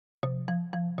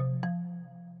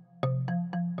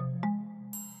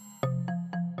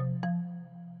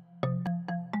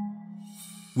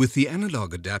With the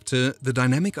analog adapter, the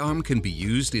dynamic arm can be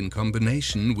used in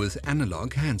combination with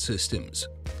analog hand systems.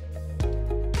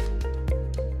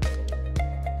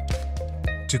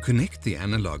 To connect the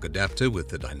analog adapter with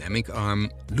the dynamic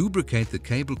arm, lubricate the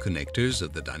cable connectors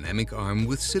of the dynamic arm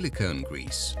with silicone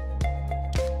grease.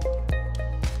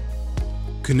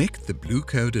 Connect the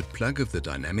blue-coded plug of the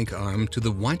dynamic arm to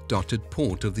the white dotted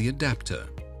port of the adapter.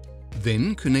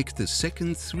 Then connect the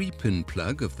second 3-pin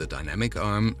plug of the dynamic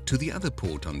arm to the other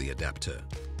port on the adapter.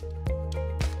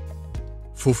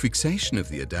 For fixation of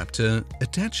the adapter,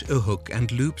 attach a hook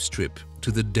and loop strip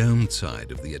to the domed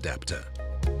side of the adapter.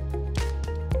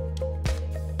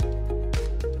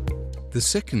 The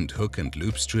second hook and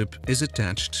loop strip is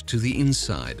attached to the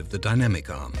inside of the dynamic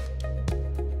arm.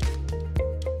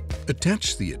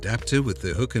 Attach the adapter with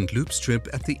the hook and loop strip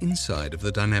at the inside of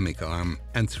the dynamic arm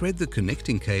and thread the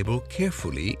connecting cable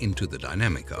carefully into the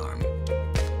dynamic arm.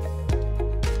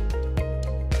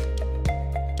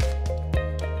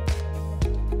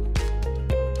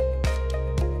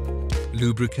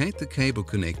 Lubricate the cable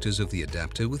connectors of the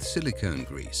adapter with silicone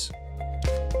grease.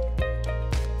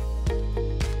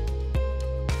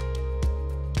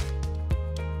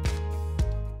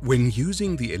 When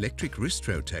using the electric wrist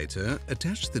rotator,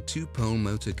 attach the 2-pole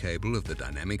motor cable of the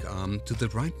dynamic arm to the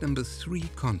right number 3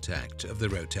 contact of the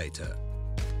rotator.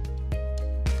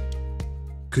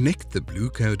 Connect the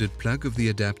blue-coded plug of the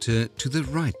adapter to the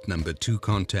right number 2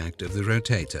 contact of the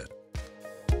rotator.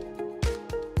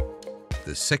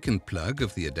 The second plug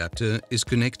of the adapter is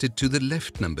connected to the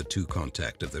left number 2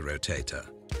 contact of the rotator.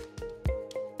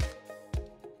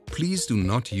 Please do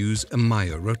not use a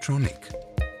myotrotronic.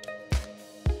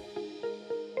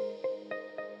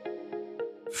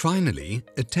 Finally,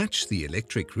 attach the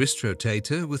electric wrist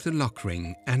rotator with a lock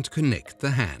ring and connect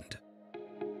the hand.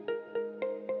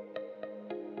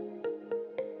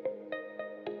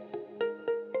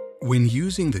 When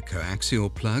using the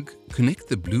coaxial plug, connect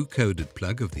the blue-coded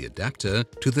plug of the adapter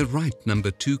to the right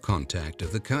number 2 contact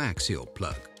of the coaxial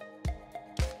plug.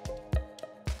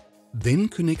 Then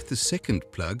connect the second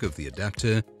plug of the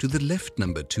adapter to the left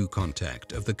number 2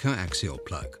 contact of the coaxial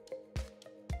plug.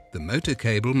 The motor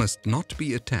cable must not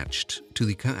be attached to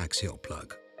the coaxial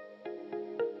plug.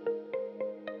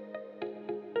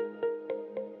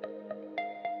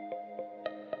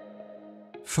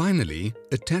 Finally,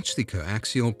 attach the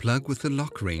coaxial plug with the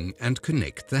lock ring and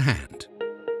connect the hand.